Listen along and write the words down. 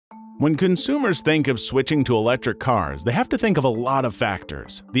When consumers think of switching to electric cars, they have to think of a lot of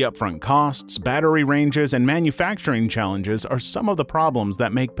factors. The upfront costs, battery ranges, and manufacturing challenges are some of the problems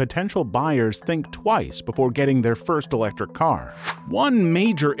that make potential buyers think twice before getting their first electric car. One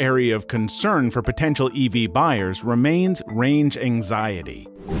major area of concern for potential EV buyers remains range anxiety.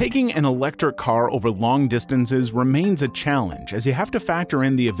 Taking an electric car over long distances remains a challenge, as you have to factor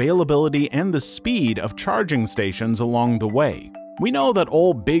in the availability and the speed of charging stations along the way. We know that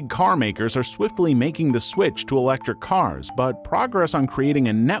all big car makers are swiftly making the switch to electric cars, but progress on creating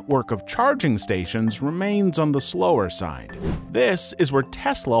a network of charging stations remains on the slower side. This is where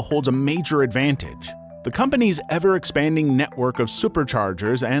Tesla holds a major advantage. The company's ever-expanding network of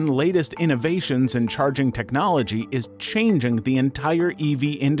superchargers and latest innovations in charging technology is changing the entire EV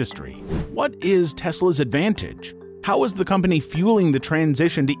industry. What is Tesla's advantage? How is the company fueling the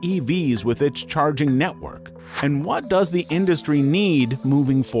transition to EVs with its charging network? And what does the industry need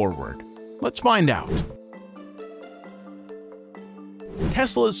moving forward? Let's find out.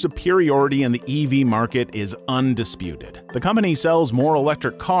 Tesla's superiority in the EV market is undisputed. The company sells more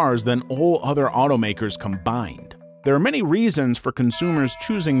electric cars than all other automakers combined. There are many reasons for consumers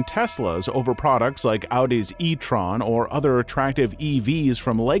choosing Teslas over products like Audi's e-tron or other attractive EVs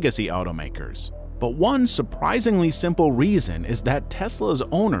from legacy automakers. But one surprisingly simple reason is that Tesla's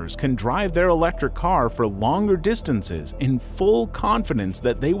owners can drive their electric car for longer distances in full confidence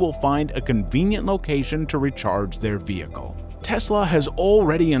that they will find a convenient location to recharge their vehicle. Tesla has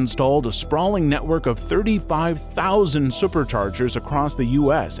already installed a sprawling network of 35,000 superchargers across the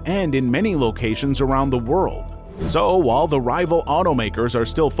US and in many locations around the world. So while the rival automakers are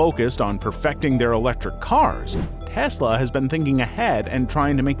still focused on perfecting their electric cars, Tesla has been thinking ahead and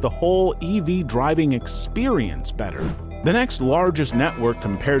trying to make the whole EV driving experience better. The next largest network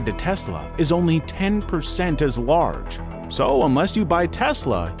compared to Tesla is only 10% as large. So unless you buy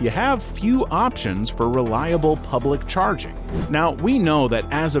Tesla, you have few options for reliable public charging. Now, we know that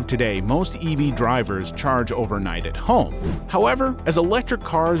as of today, most EV drivers charge overnight at home. However, as electric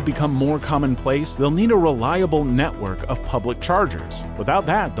cars become more commonplace, they'll need a reliable network of public chargers. Without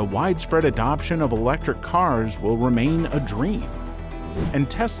that, the widespread adoption of electric cars will remain a dream. And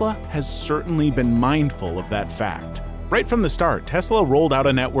Tesla has certainly been mindful of that fact. Right from the start, Tesla rolled out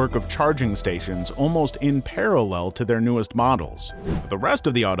a network of charging stations almost in parallel to their newest models. For the rest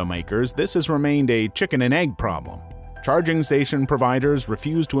of the automakers, this has remained a chicken and egg problem. Charging station providers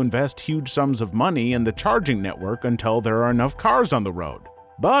refuse to invest huge sums of money in the charging network until there are enough cars on the road.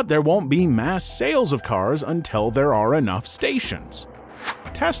 But there won't be mass sales of cars until there are enough stations.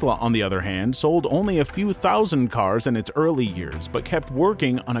 Tesla, on the other hand, sold only a few thousand cars in its early years, but kept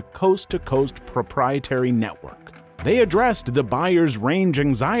working on a coast-to-coast proprietary network. They addressed the buyer's range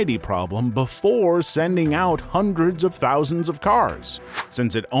anxiety problem before sending out hundreds of thousands of cars.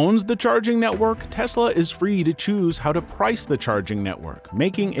 Since it owns the charging network, Tesla is free to choose how to price the charging network,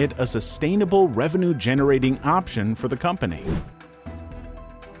 making it a sustainable revenue-generating option for the company.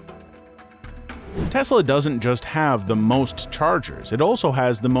 Tesla doesn't just have the most chargers, it also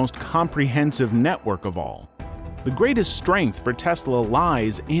has the most comprehensive network of all. The greatest strength for Tesla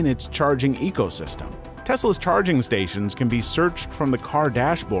lies in its charging ecosystem. Tesla's charging stations can be searched from the car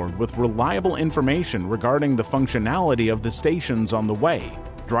dashboard with reliable information regarding the functionality of the stations on the way.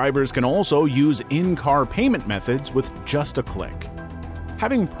 Drivers can also use in-car payment methods with just a click.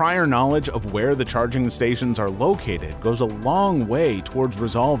 Having prior knowledge of where the charging stations are located goes a long way towards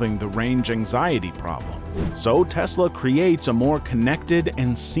resolving the range anxiety problem. So Tesla creates a more connected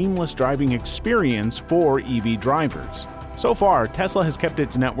and seamless driving experience for EV drivers. So far, Tesla has kept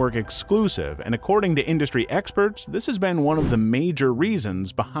its network exclusive, and according to industry experts, this has been one of the major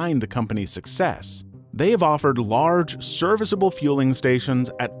reasons behind the company's success. They have offered large, serviceable fueling stations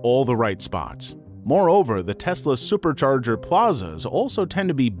at all the right spots. Moreover, the Tesla Supercharger plazas also tend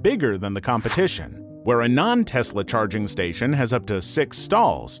to be bigger than the competition. Where a non-Tesla charging station has up to 6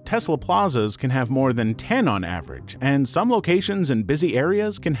 stalls, Tesla plazas can have more than 10 on average, and some locations in busy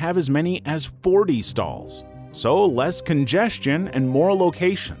areas can have as many as 40 stalls. So less congestion and more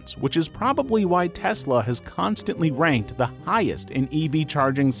locations, which is probably why Tesla has constantly ranked the highest in EV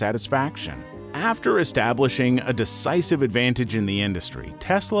charging satisfaction. After establishing a decisive advantage in the industry,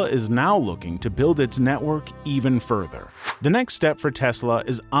 Tesla is now looking to build its network even further. The next step for Tesla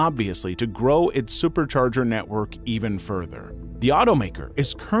is obviously to grow its supercharger network even further. The automaker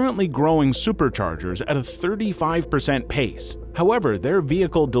is currently growing superchargers at a 35% pace. However, their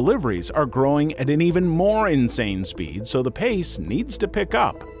vehicle deliveries are growing at an even more insane speed, so the pace needs to pick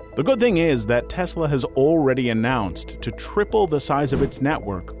up. The good thing is that Tesla has already announced to triple the size of its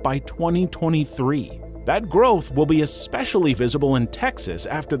network by 2023. That growth will be especially visible in Texas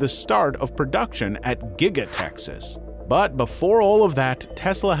after the start of production at Giga, Texas. But before all of that,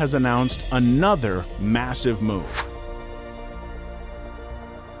 Tesla has announced another massive move.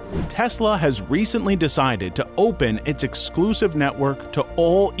 Tesla has recently decided to open its exclusive network to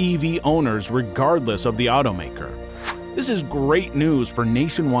all EV owners regardless of the automaker. This is great news for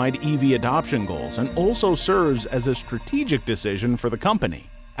nationwide EV adoption goals and also serves as a strategic decision for the company.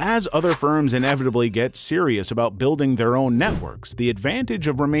 As other firms inevitably get serious about building their own networks, the advantage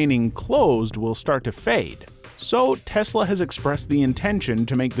of remaining closed will start to fade. So, Tesla has expressed the intention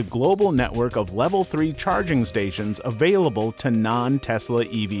to make the global network of Level 3 charging stations available to non-Tesla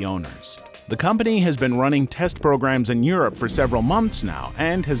EV owners. The company has been running test programs in Europe for several months now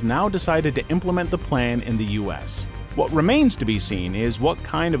and has now decided to implement the plan in the US. What remains to be seen is what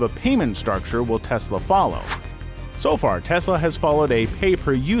kind of a payment structure will Tesla follow. So far, Tesla has followed a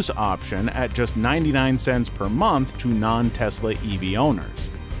pay-per-use option at just 99 cents per month to non-Tesla EV owners.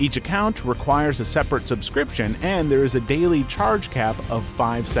 Each account requires a separate subscription, and there is a daily charge cap of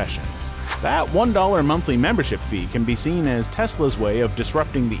 5 sessions. That $1 monthly membership fee can be seen as Tesla's way of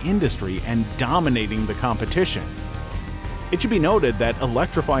disrupting the industry and dominating the competition. It should be noted that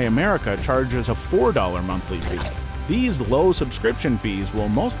Electrify America charges a $4 monthly fee. These low subscription fees will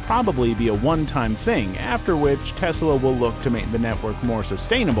most probably be a one-time thing, after which Tesla will look to make the network more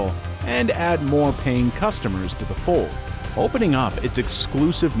sustainable and add more paying customers to the fold. Opening up its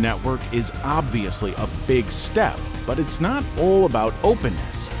exclusive network is obviously a big step, but it's not all about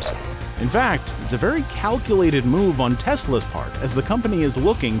openness. In fact, it's a very calculated move on Tesla's part, as the company is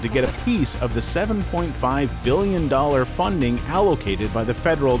looking to get a piece of the $7.5 billion funding allocated by the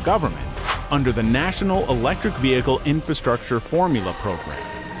federal government under the National Electric Vehicle Infrastructure Formula Program.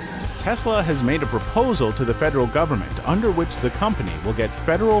 Tesla has made a proposal to the federal government under which the company will get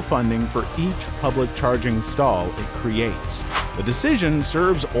federal funding for each public charging stall it creates. The decision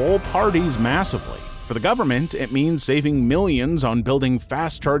serves all parties massively. For the government, it means saving millions on building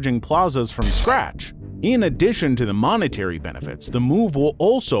fast-charging plazas from scratch. In addition to the monetary benefits, the move will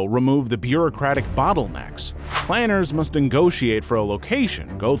also remove the bureaucratic bottlenecks. Planners must negotiate for a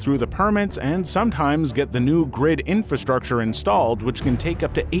location, go through the permits, and sometimes get the new grid infrastructure installed, which can take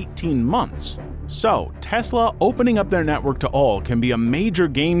up to 18 months. So, Tesla opening up their network to all can be a major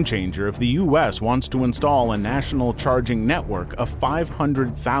game changer if the US wants to install a national charging network of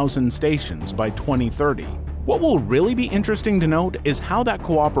 500,000 stations by 2030. What will really be interesting to note is how that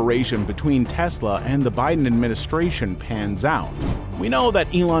cooperation between Tesla and the Biden administration pans out. We know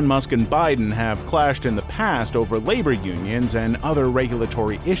that Elon Musk and Biden have clashed in the past over labor unions and other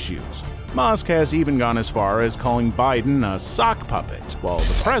regulatory issues. Musk has even gone as far as calling Biden a sock puppet, while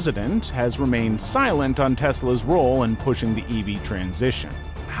the president has remained silent on Tesla's role in pushing the EV transition.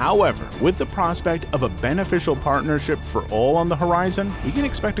 However, with the prospect of a beneficial partnership for all on the horizon, we can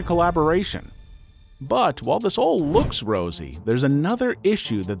expect a collaboration. But while this all looks rosy, there's another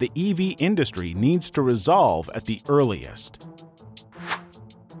issue that the EV industry needs to resolve at the earliest.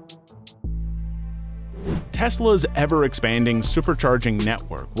 Tesla's ever-expanding supercharging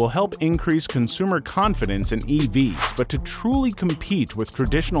network will help increase consumer confidence in EVs, but to truly compete with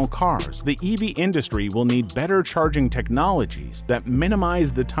traditional cars, the EV industry will need better charging technologies that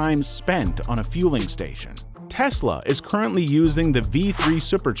minimize the time spent on a fueling station. Tesla is currently using the V3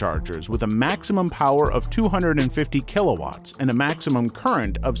 superchargers with a maximum power of 250 kilowatts and a maximum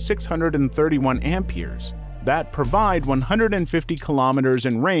current of 631 amperes that provide 150 kilometers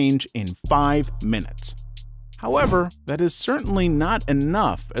in range in 5 minutes. However, that is certainly not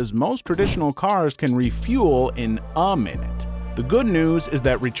enough, as most traditional cars can refuel in a minute. The good news is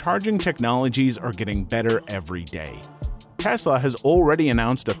that recharging technologies are getting better every day. Tesla has already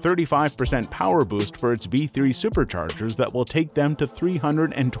announced a 35% power boost for its V3 superchargers that will take them to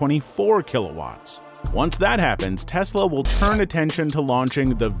 324 kilowatts. Once that happens, Tesla will turn attention to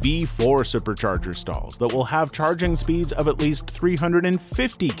launching the V4 supercharger stalls that will have charging speeds of at least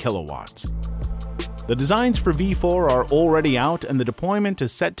 350 kilowatts. The designs for V4 are already out, and the deployment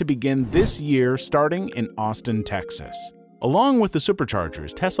is set to begin this year, starting in Austin, Texas. Along with the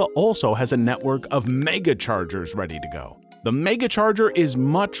superchargers, Tesla also has a network of mega chargers ready to go. The mega charger is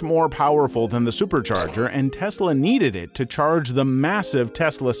much more powerful than the supercharger, and Tesla needed it to charge the massive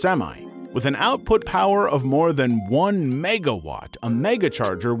Tesla Semi. With an output power of more than 1 megawatt, a mega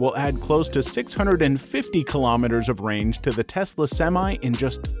charger will add close to 650 kilometers of range to the Tesla Semi in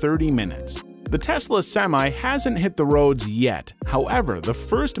just 30 minutes. The Tesla Semi hasn't hit the roads yet. However, the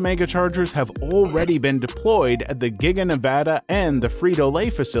first megachargers have already been deployed at the Giga, Nevada and the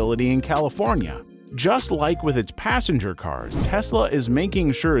Frito-Lay facility in California. Just like with its passenger cars, Tesla is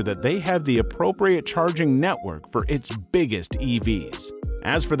making sure that they have the appropriate charging network for its biggest EVs.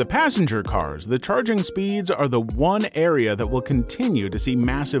 As for the passenger cars, the charging speeds are the one area that will continue to see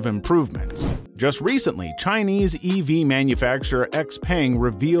massive improvements. Just recently, Chinese EV manufacturer XPeng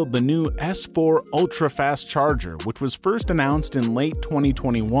revealed the new S4 ultra-fast charger, which was first announced in late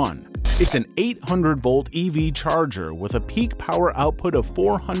 2021. It's an 800-volt EV charger with a peak power output of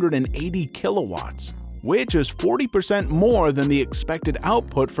 480 kilowatts, which is 40% more than the expected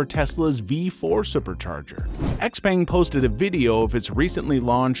output for Tesla's V4 Supercharger. XPeng posted a video of its recently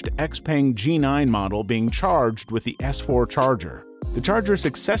launched XPeng G9 model being charged with the S4 charger. The charger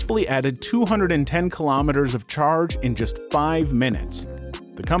successfully added 210 kilometers of charge in just 5 minutes.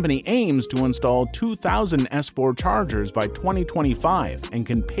 The company aims to install 2,000 S4 chargers by 2025 and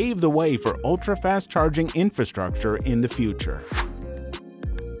can pave the way for ultra-fast charging infrastructure in the future.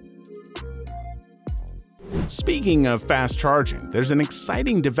 Speaking of fast charging, there's an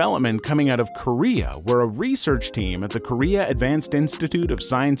exciting development coming out of Korea where a research team at the Korea Advanced Institute of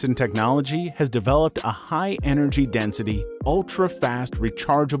Science and Technology has developed a high-energy density, ultra-fast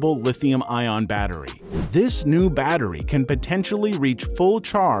rechargeable lithium-ion battery. This new battery can potentially reach full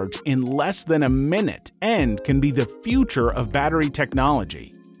charge in less than a minute and can be the future of battery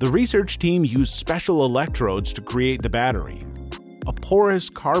technology. The research team used special electrodes to create the battery. A porous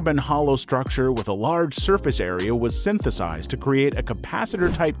carbon hollow structure with a large surface area was synthesized to create a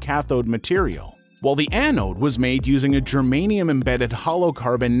capacitor-type cathode material, while the anode was made using a germanium-embedded hollow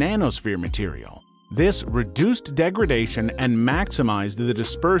carbon nanosphere material. This reduced degradation and maximized the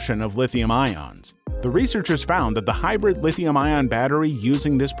dispersion of lithium ions. The researchers found that the hybrid lithium-ion battery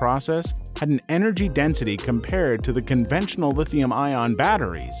using this process had an energy density compared to the conventional lithium-ion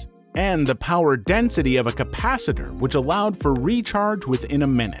batteries, and the power density of a capacitor, which allowed for recharge within a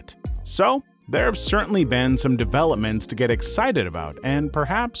minute. So, there have certainly been some developments to get excited about, and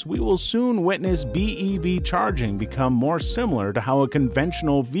perhaps we will soon witness BEV charging become more similar to how a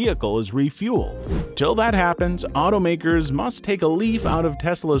conventional vehicle is refueled. Till that happens, automakers must take a leaf out of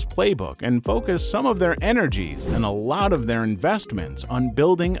Tesla's playbook and focus some of their energies and a lot of their investments on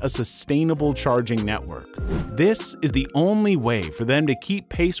building a sustainable charging network. This is the only way for them to keep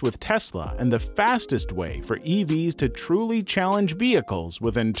pace with Tesla and the fastest way for EVs to truly challenge vehicles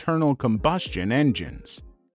with internal combustion engines.